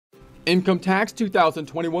Income tax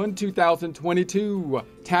 2021-2022,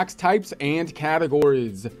 tax types and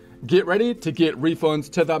categories. Get ready to get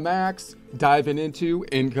refunds to the max. Diving into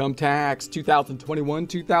income tax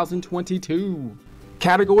 2021-2022.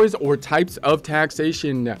 Categories or types of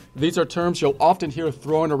taxation. These are terms you'll often hear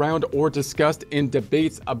thrown around or discussed in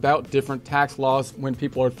debates about different tax laws when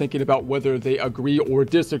people are thinking about whether they agree or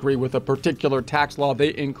disagree with a particular tax law.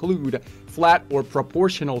 They include flat or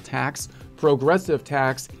proportional tax, progressive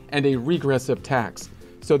tax, and a regressive tax.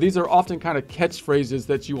 So these are often kind of catchphrases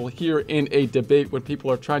that you will hear in a debate when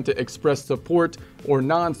people are trying to express support or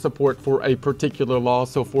non-support for a particular law.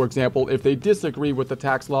 So for example, if they disagree with the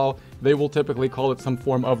tax law, they will typically call it some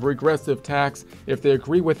form of regressive tax. If they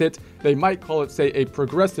agree with it, they might call it, say, a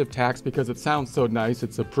progressive tax because it sounds so nice.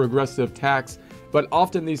 It's a progressive tax. But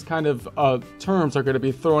often these kind of terms are going to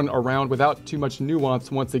be thrown around without too much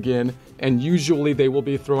nuance once again, and usually they will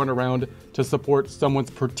be thrown around to support someone's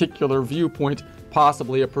particular viewpoint,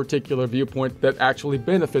 possibly a particular viewpoint that actually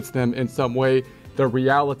benefits them in some way, the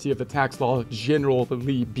reality of the tax law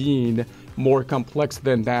generally being more complex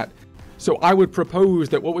than that. So I would propose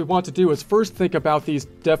that what we want to do is first think about these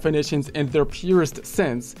definitions in their purest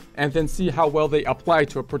sense and then see how well they apply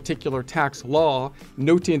to a particular tax law,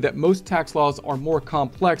 noting that most tax laws are more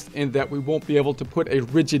complex in that we won't be able to put a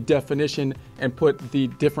rigid definition and put the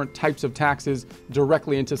different types of taxes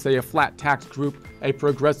directly into, say, a flat tax group, a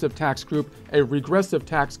progressive tax group, a regressive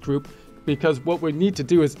tax group, because what we need to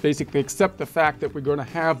do is basically accept the fact that we're going to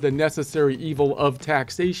have the necessary evil of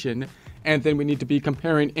taxation. And then we need to be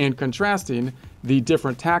comparing and contrasting the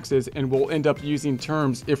different taxes, and we'll end up using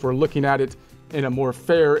terms, if we're looking at it in a more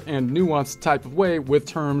fair and nuanced type of way, with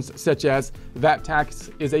terms such as that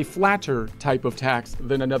tax is a flatter type of tax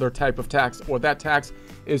than another type of tax, or that tax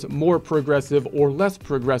is more progressive or less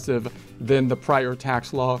progressive than the prior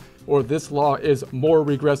tax law, or this law is more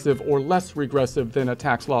regressive or less regressive than a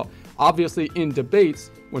tax law. Obviously, in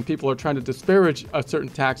debates, when people are trying to disparage a certain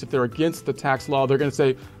tax, if they're against the tax law, they're going to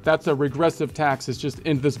say that's a regressive tax, it's just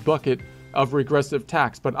in this bucket of regressive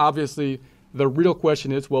tax. But obviously, the real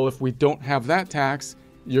question is, well, if we don't have that tax,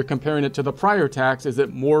 you're comparing it to the prior tax, is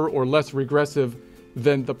it more or less regressive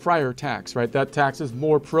than the prior tax, right? That tax is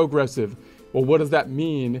more progressive. Well, what does that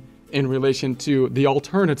mean in relation to the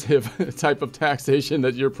alternative type of taxation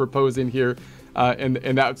that you're proposing here?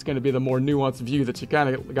 And that's going to be the more nuanced view that you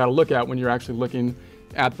kind of got to look at when you're actually looking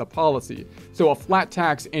at the policy. So a flat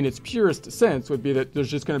tax in its purest sense would be that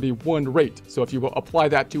there's just going to be one rate. So if you will apply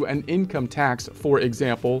that to an income tax, for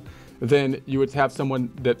example, then you would have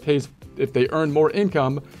someone that pays, if they earn more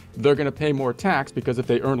income, they're going to pay more tax, because if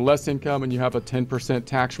they earn less income and you have a 10%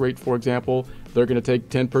 tax rate, for example, they're going to take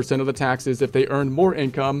 10% of the taxes. If they earn more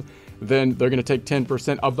income, then they're going to take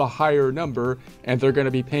 10% of the higher number, and they're going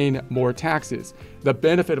to be paying more taxes. The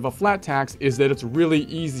benefit of a flat tax is that it's really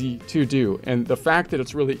easy to do. And the fact that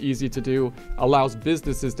it's really easy to do allows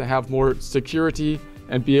businesses to have more security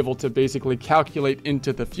and be able to basically calculate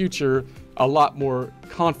into the future a lot more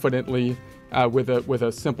confidently with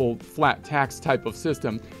a simple flat tax type of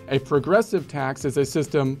system. A progressive tax is a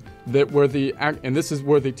system that and this is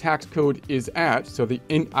where the tax code is at. So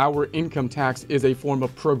our income tax is a form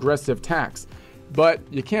of progressive tax, but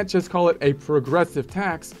you can't just call it a progressive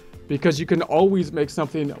tax, because you can always make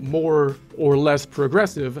something more or less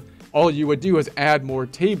progressive. All you would do is add more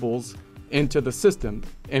tables into the system.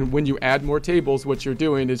 And when you add more tables, what you're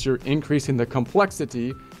doing is you're increasing the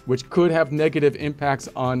complexity, which could have negative impacts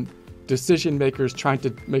on decision makers trying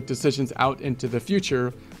to make decisions out into the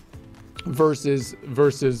future, versus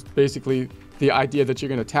basically the idea that you're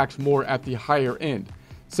going to tax more at the higher end.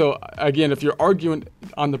 So again, if you're arguing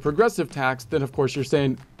on the progressive tax, then of course you're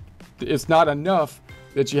saying it's not enough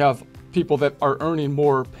that you have people that are earning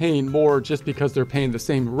more, paying more just because they're paying the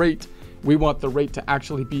same rate. We want the rate to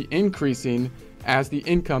actually be increasing as the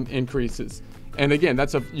income increases. And again,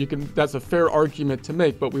 that's a fair argument to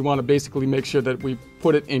make, but we want to basically make sure that we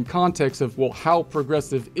put it in context of, well, how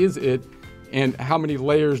progressive is it, and how many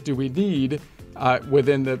layers do we need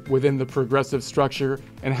within the progressive structure,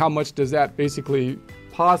 and how much does that basically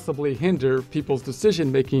possibly hinder people's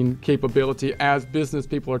decision-making capability as business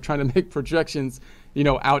people are trying to make projections,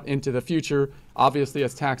 out into the future. Obviously,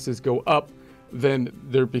 as taxes go up, then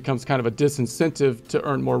there becomes kind of a disincentive to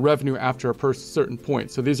earn more revenue after a certain point.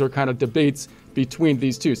 So these are kind of debates between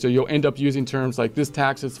these two. So you'll end up using terms like this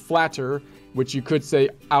tax is flatter, which you could say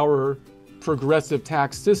our progressive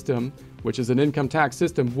tax system, which is an income tax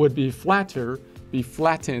system, would be flattened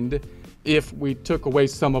if we took away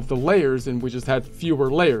some of the layers and we just had fewer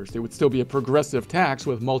layers. It would still be a progressive tax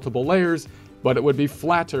with multiple layers, but it would be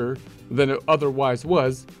flatter than it otherwise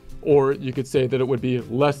was, or you could say that it would be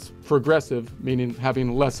less progressive, meaning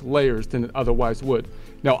having less layers than it otherwise would.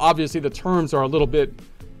 Now, obviously, the terms are a little bit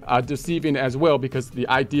deceiving as well, because the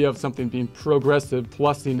idea of something being progressive,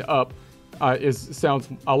 plussing up, sounds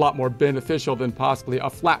a lot more beneficial than possibly a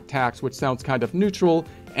flat tax, which sounds kind of neutral.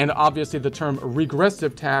 And obviously, the term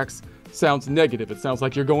regressive tax sounds negative. It sounds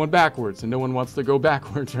like you're going backwards, and no one wants to go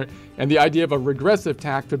backwards, right? And the idea of a regressive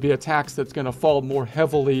tax would be a tax that's going to fall more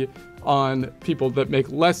heavily on people that make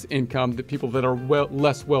less income, the people that are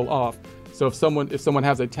less well off. So if someone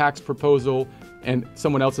has a tax proposal and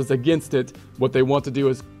someone else is against it, what they want to do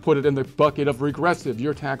is put it in the bucket of regressive.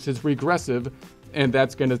 Your tax is regressive, and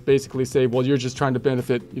that's going to basically say, well, you're just trying to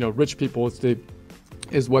benefit, rich people.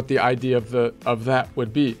 Is what the idea of that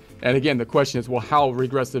would be. And again, the question is, well, how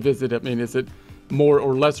regressive is it? I mean, is it more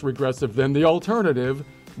or less regressive than the alternative,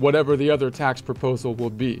 whatever the other tax proposal will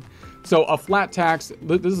be? So a flat tax,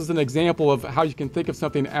 this is an example of how you can think of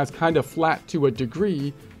something as kind of flat to a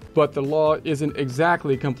degree, but the law isn't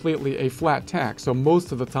exactly completely a flat tax. So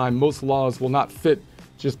most of the time, most laws will not fit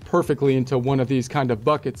just perfectly into one of these kind of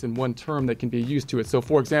buckets in one term that can be used to it. So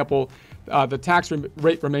for example, the tax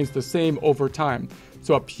rate remains the same over time.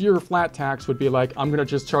 So a pure flat tax would be like, I'm going to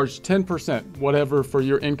just charge 10%, whatever, for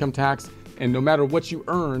your income tax. And no matter what you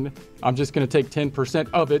earn, I'm just going to take 10%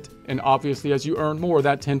 of it. And obviously, as you earn more,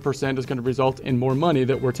 that 10% is going to result in more money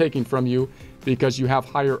that we're taking from you because you have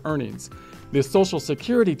higher earnings. The Social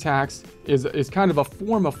Security tax is kind of a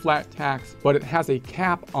form of flat tax, but it has a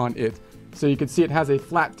cap on it. So you can see it has a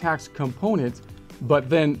flat tax component, but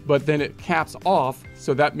then it caps off.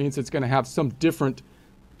 So that means it's going to have some different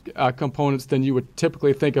components than you would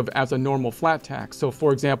typically think of as a normal flat tax. So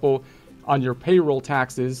for example, on your payroll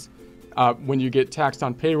taxes, when you get taxed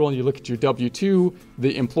on payroll and you look at your W-2,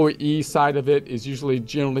 the employee side of it is usually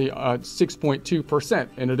generally 6.2%,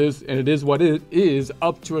 and it is what it is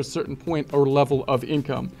up to a certain point or level of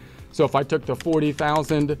income. So if I took the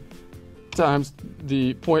 40,000 times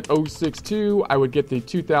the 0.062, I would get the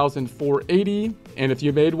 2,480, and if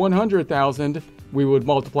you made 100,000, we would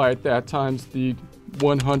multiply that times the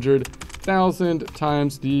 100,000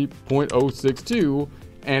 times the 0.062,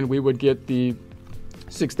 and we would get the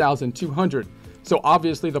 6,200. So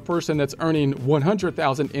obviously the person that's earning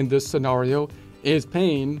 100,000 in this scenario is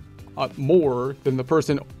paying more than the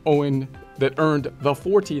person that earned the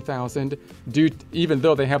 40,000, even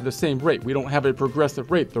though they have the same rate. We don't have a progressive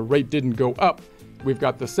rate. The rate didn't go up. We've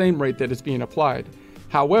got the same rate that is being applied.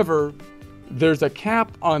 However, there's a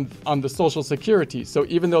cap on the Social Security. So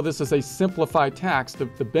even though this is a simplified tax,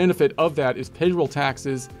 the benefit of that is payroll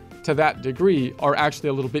taxes to that degree are actually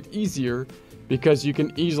a little bit easier, because you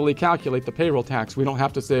can easily calculate the payroll tax. We don't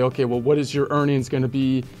have to say, okay, well, what is your earnings going to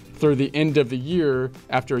be through the end of the year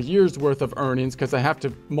after a year's worth of earnings, because I have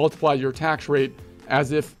to multiply your tax rate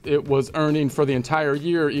as if it was earning for the entire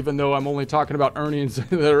year, even though I'm only talking about earnings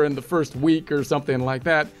that are in the first week or something like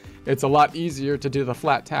that. It's a lot easier to do the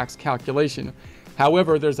flat tax calculation.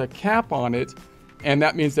 However, there's a cap on it, and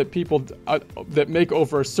that means that people that make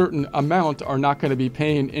over a certain amount are not going to be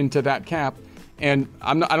paying into that cap. And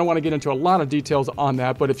I don't want to get into a lot of details on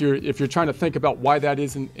that, but if you're trying to think about why that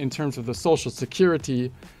is in terms of the Social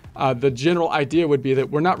Security, the general idea would be that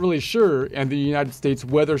we're not really sure in the United States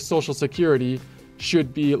whether Social Security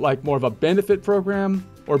should be like more of a benefit program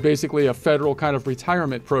or basically a federal kind of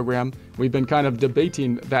retirement program. We've been kind of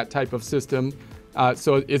debating that type of system.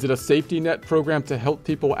 So is it a safety net program to help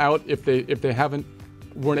people out if they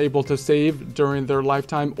weren't able to save during their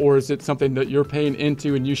lifetime, or is it something that you're paying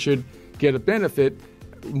into and you should get a benefit,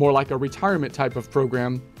 more like a retirement type of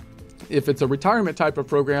program? If it's a retirement type of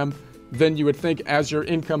program, then you would think as your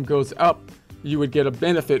income goes up, you would get a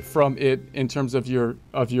benefit from it in terms of your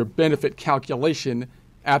benefit calculation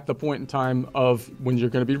at the point in time of when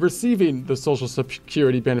you're going to be receiving the Social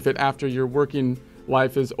Security benefit after your working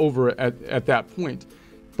life is over at that point.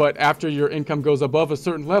 But after your income goes above a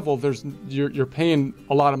certain level, you're paying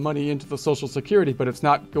a lot of money into the Social Security, but it's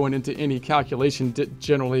not going into any calculation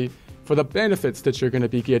generally for the benefits that you're going to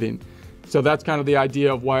be getting. So that's kind of the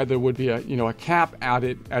idea of why there would be a cap at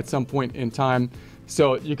it at some point in time.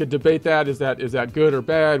 So you could debate that. Is that good or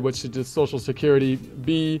bad? What should the Social Security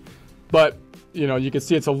be? But you can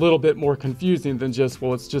see it's a little bit more confusing than just,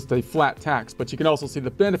 well, it's just a flat tax. But you can also see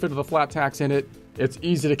the benefit of the flat tax in it. It's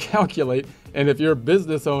easy to calculate. And if you're a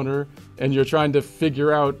business owner and you're trying to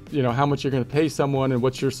figure out, how much you're going to pay someone and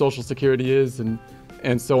what your Social Security is and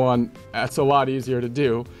so on, that's a lot easier to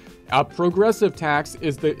do. A progressive tax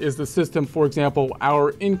is the system. For example,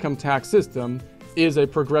 our income tax system is a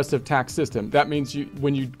progressive tax system. That means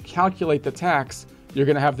when you calculate the tax, you're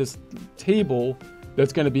going to have this table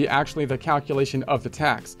that's going to be actually the calculation of the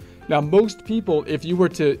tax. Now, most people, if you were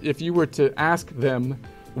to ask them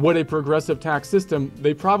what a progressive tax system,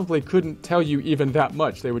 they probably couldn't tell you even that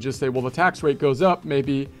much. They would just say, well, the tax rate goes up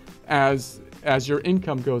maybe as your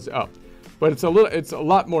income goes up. But it's a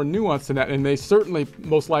lot more nuanced than that, and they certainly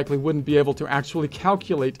most likely wouldn't be able to actually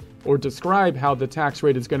calculate or describe how the tax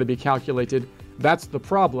rate is going to be calculated. That's the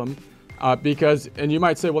problem. And you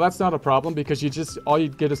might say, well, that's not a problem because all you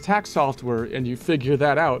get is tax software and you figure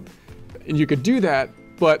that out. And you could do that,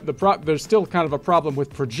 but there's still kind of a problem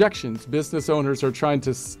with projections. Business owners are trying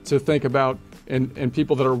to think about, and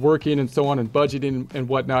people that are working and so on and budgeting and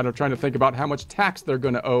whatnot are trying to think about how much tax they're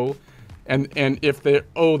going to owe. And if they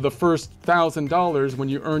owe the first $1,000, when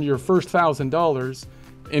you earn your first $1,000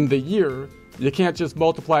 in the year, you can't just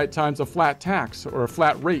multiply it times a flat tax or a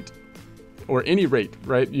flat rate. Or any rate,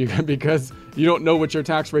 right? Because you don't know what your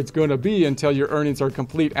tax rate's going to be until your earnings are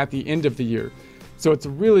complete at the end of the year. So it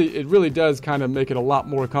really does kind of make it a lot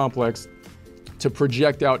more complex to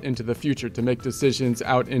project out into the future, to make decisions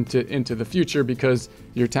out into the future, because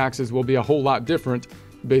your taxes will be a whole lot different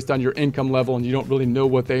based on your income level, and you don't really know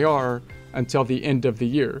what they are until the end of the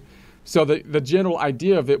year. So the general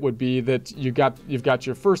idea of it would be that you've got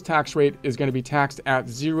your first tax rate is going to be taxed at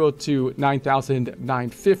 0 to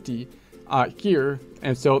 9,950. Here,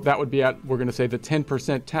 and so that would be we're going to say the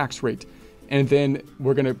 10% tax rate. And then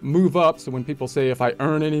we're going to move up. So when people say, if I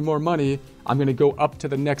earn any more money, I'm going to go up to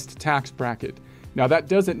the next tax bracket. Now that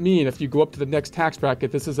doesn't mean if you go up to the next tax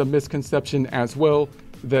bracket, this is a misconception as well,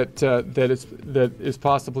 that is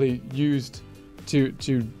possibly used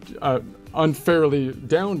to unfairly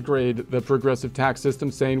downgrade the progressive tax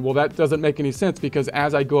system, saying, well, that doesn't make any sense because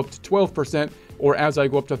as I go up to 12% or as I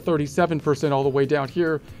go up to 37% all the way down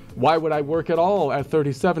here, why would I work at all at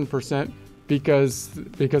 37%?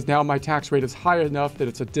 Because now my tax rate is high enough that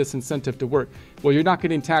it's a disincentive to work. Well, you're not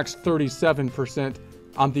getting taxed 37%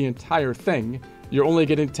 on the entire thing. You're only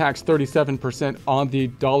getting taxed 37% on the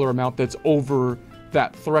dollar amount that's over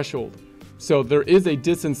that threshold. So there is a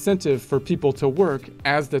disincentive for people to work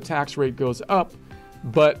as the tax rate goes up,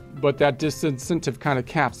 but that disincentive kind of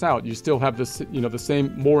caps out. You still have this, the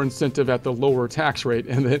same more incentive at the lower tax rate,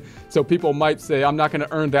 and then so people might say, I'm not going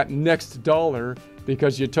to earn that next dollar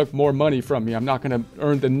because you took more money from me. I'm not going to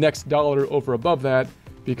earn the next dollar over above that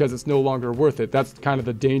because it's no longer worth it. That's kind of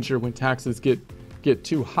the danger when taxes get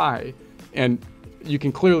too high, and you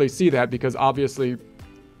can clearly see that because obviously,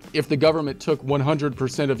 if the government took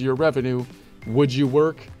 100% of your revenue, would you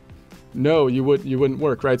work? No, you wouldn't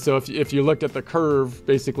work, right? So if you looked at the curve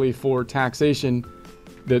basically for taxation,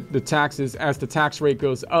 the taxes, as the tax rate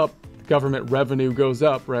goes up, government revenue goes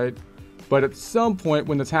up, right? But at some point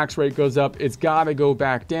when the tax rate goes up, it's got to go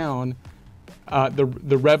back down.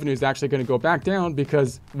 The revenue is actually going to go back down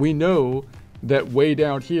because we know that way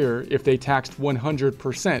down here, if they taxed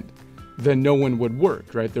 100%, then no one would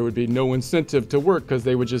work, right? There would be no incentive to work because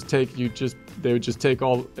they would just take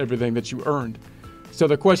everything that you earned. So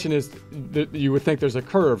the question is, you would think there's a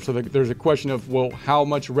curve. So there's a question of, well, how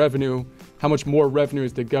much more revenue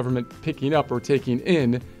is the government picking up or taking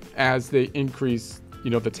in as they increase,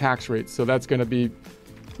 the tax rate? So that's going to be,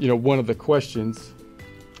 one of the questions.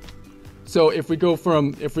 So if we go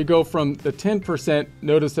from the 10%,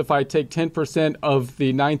 notice if I take 10% of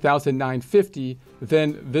the 9,950,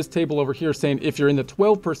 then this table over here saying if you're in the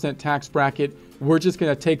 12% tax bracket, we're just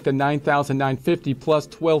going to take the 9,950 plus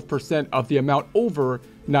 12% of the amount over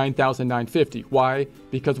 9,950. Why?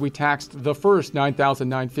 Because we taxed the first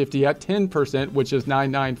 9,950 at 10%, which is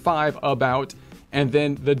 995 about, and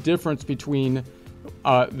then the difference between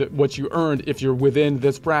what you earned if you're within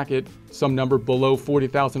this bracket, some number below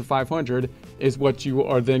 40,500, is what you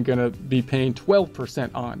are then going to be paying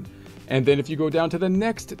 12% on. And then if you go down to the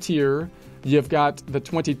next tier, you've got the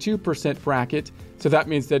 22% bracket. So that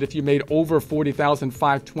means that if you made over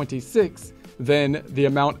 40,526, then the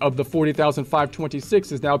amount of the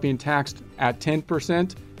 40,526 is now being taxed at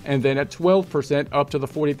 10% and then at 12% up to the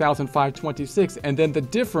 40,526. And then the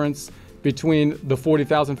difference between the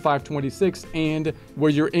 40,526 and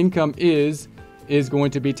where your income is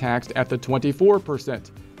going to be taxed at the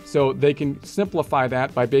 24%. So they can simplify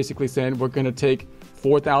that by basically saying we're going to take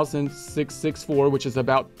 4,664, which is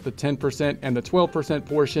about the 10% and the 12%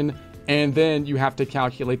 portion, and then you have to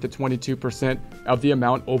calculate the 22% of the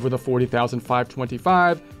amount over the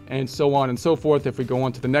 40,525, and so on and so forth. If we go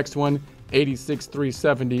on to the next one,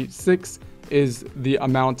 86,376 is the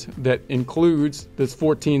amount that includes this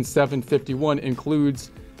 14,751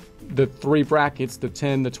 includes the three brackets, the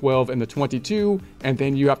 10, the 12, and the 22, and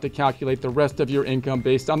then you have to calculate the rest of your income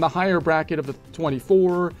based on the higher bracket of the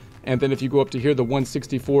 24. And then if you go up to here, the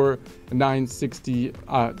 164,960,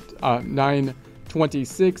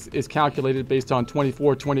 26 is calculated based on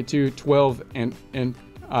 24, 22, 12, and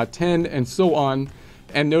 10, and so on.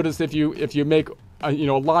 And notice if you make a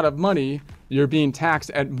lot of money, you're being taxed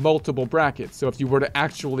at multiple brackets. So if you were to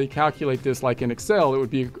actually calculate this like in Excel, it would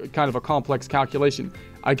be kind of a complex calculation.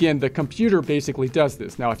 Again, the computer basically does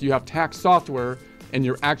this. Now, if you have tax software and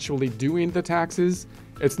you're actually doing the taxes,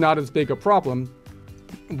 it's not as big a problem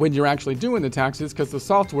when you're actually doing the taxes, because the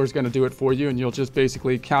software is going to do it for you and you'll just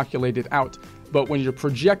basically calculate it out. But when you're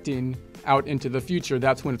projecting out into the future,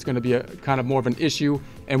 that's when it's going to be a kind of more of an issue.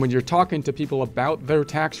 And when you're talking to people about their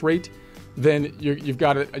tax rate, then you've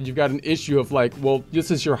got an issue of like, well,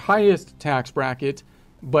 this is your highest tax bracket,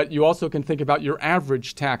 but you also can think about your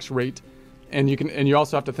average tax rate, and you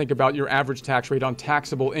also have to think about your average tax rate on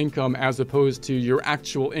taxable income as opposed to your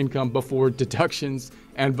actual income before deductions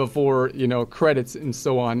and before credits and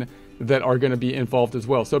so on that are going to be involved as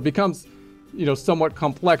well. So it becomes somewhat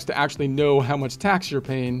complex to actually know how much tax you're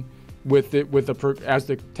paying as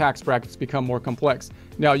the tax brackets become more complex.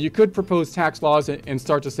 Now, you could propose tax laws and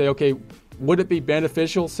start to say, okay, would it be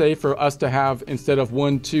beneficial, say, for us to have, instead of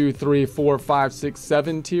 1, 2, 3, 4, 5, 6,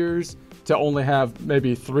 7 tiers, to only have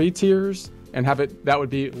maybe 3 tiers and have it, that would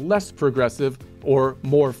be less progressive or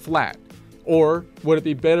more flat? Or would it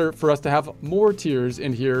be better for us to have more tiers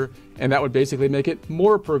in here, and that would basically make it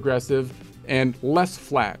more progressive and less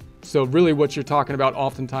flat? So really what you're talking about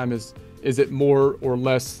oftentimes is it more or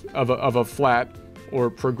less of a flat or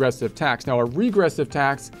progressive tax? Now, a regressive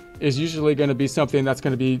tax is usually going to be something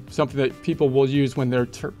that people will use when they're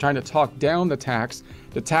trying to talk down the tax.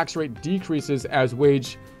 The tax rate decreases as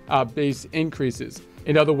wage base increases.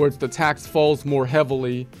 In other words, the tax falls more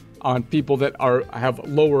heavily on people that have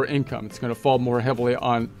lower income. It's going to fall more heavily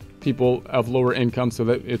on people of lower income, so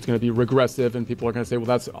that it's going to be regressive, and people are going to say, well,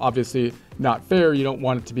 that's obviously not fair. You don't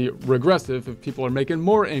want it to be regressive. If people are making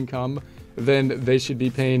more income, then they should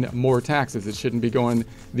be paying more taxes. It shouldn't be going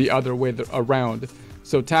the other way around.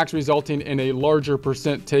 So tax resulting in a larger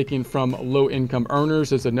percent taking from low income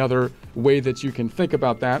earners is another way that you can think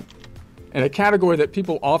about that. And a category that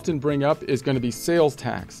people often bring up is going to be sales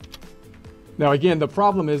tax. Now, again, the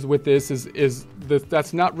problem is with this is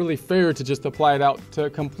that's not really fair to just apply it out to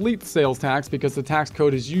complete sales tax, because the tax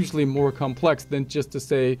code is usually more complex than just to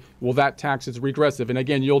say, well, that tax is regressive. And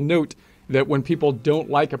again, you'll note that when people don't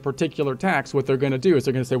like a particular tax, what they're going to do is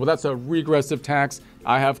they're going to say, well, that's a regressive tax.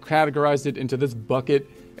 I have categorized it into this bucket,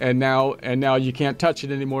 and now you can't touch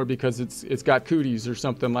it anymore because it's got cooties or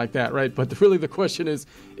something like that, right? But really the question is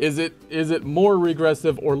it more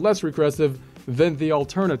regressive or less regressive than the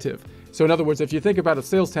alternative? So in other words, if you think about a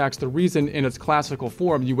sales tax, the reason in its classical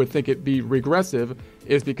form you would think it be regressive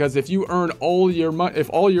is because if you earn all your money, if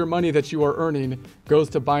all your money that you are earning goes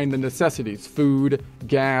to buying the necessities, food,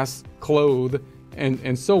 gas, clothes,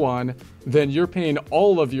 and so on, then you're paying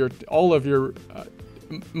all of your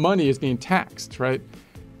money is being taxed, right?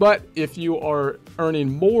 But if you are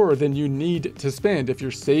earning more than you need to spend, if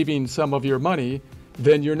you're saving some of your money,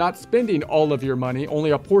 then you're not spending all of your money.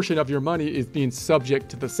 Only a portion of your money is being subject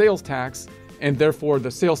to the sales tax, and therefore the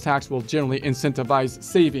sales tax will generally incentivize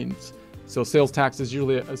savings. So sales tax is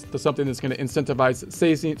usually something that's going to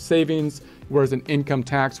incentivize savings, whereas an income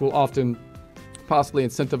tax will often possibly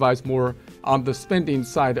incentivize more on the spending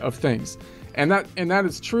side of things. And that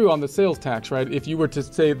is true on the sales tax, right? If you were to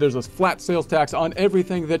say there's a flat sales tax on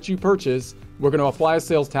everything that you purchase, we're going to apply a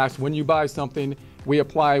sales tax when you buy something. We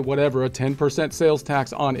apply a 10% sales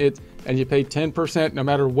tax on it, and you pay 10% no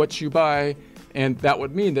matter what you buy. And that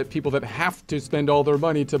would mean that people that have to spend all their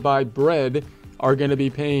money to buy bread are going to be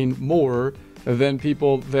paying more than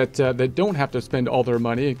people that don't have to spend all their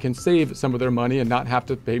money and can save some of their money and not have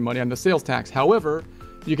to pay money on the sales tax. However,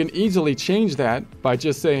 you can easily change that by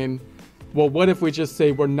just saying, well, what if we just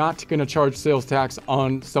say we're not going to charge sales tax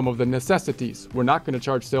on some of the necessities? We're not going to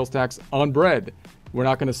charge sales tax on bread. We're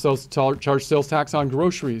not going to charge sales tax on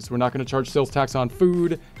groceries. We're not going to charge sales tax on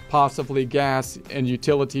food, possibly gas and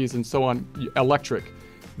utilities and so on, electric.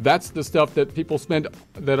 That's the stuff that people spend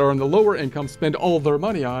that are in the lower income spend all of their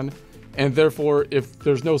money on. And therefore, if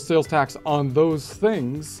there's no sales tax on those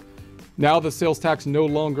things, now the sales tax no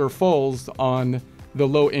longer falls on the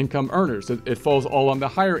low income earners. It falls all on the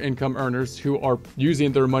higher income earners who are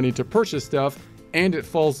using their money to purchase stuff, and it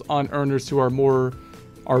falls on earners who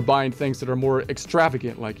are buying things that are more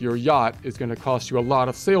extravagant, like your yacht is going to cost you a lot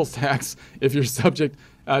of sales tax if you're subject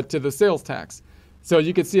to the sales tax. So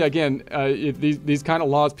you can see, again, these kind of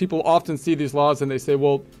laws, people often see these laws and they say,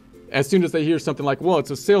 well, as soon as they hear something like, well,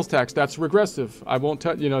 it's a sales tax, that's regressive. I won't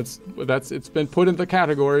touch, it's been put in the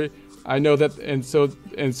category. I know that, and so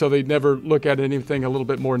they never look at anything a little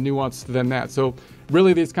bit more nuanced than that. So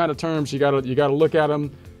really, these kind of terms, you gotta look at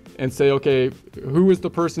them and say, okay, who is the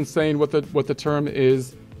person saying what the term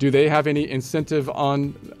is? Do they have any incentive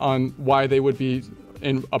on why they would be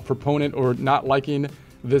a proponent or not liking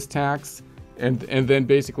this tax? And then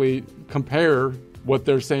basically compare what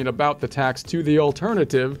they're saying about the tax to the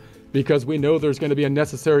alternative, because we know there's going to be a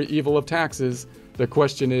necessary evil of taxes. The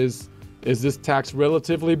question is this tax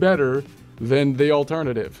relatively better than the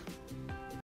alternative?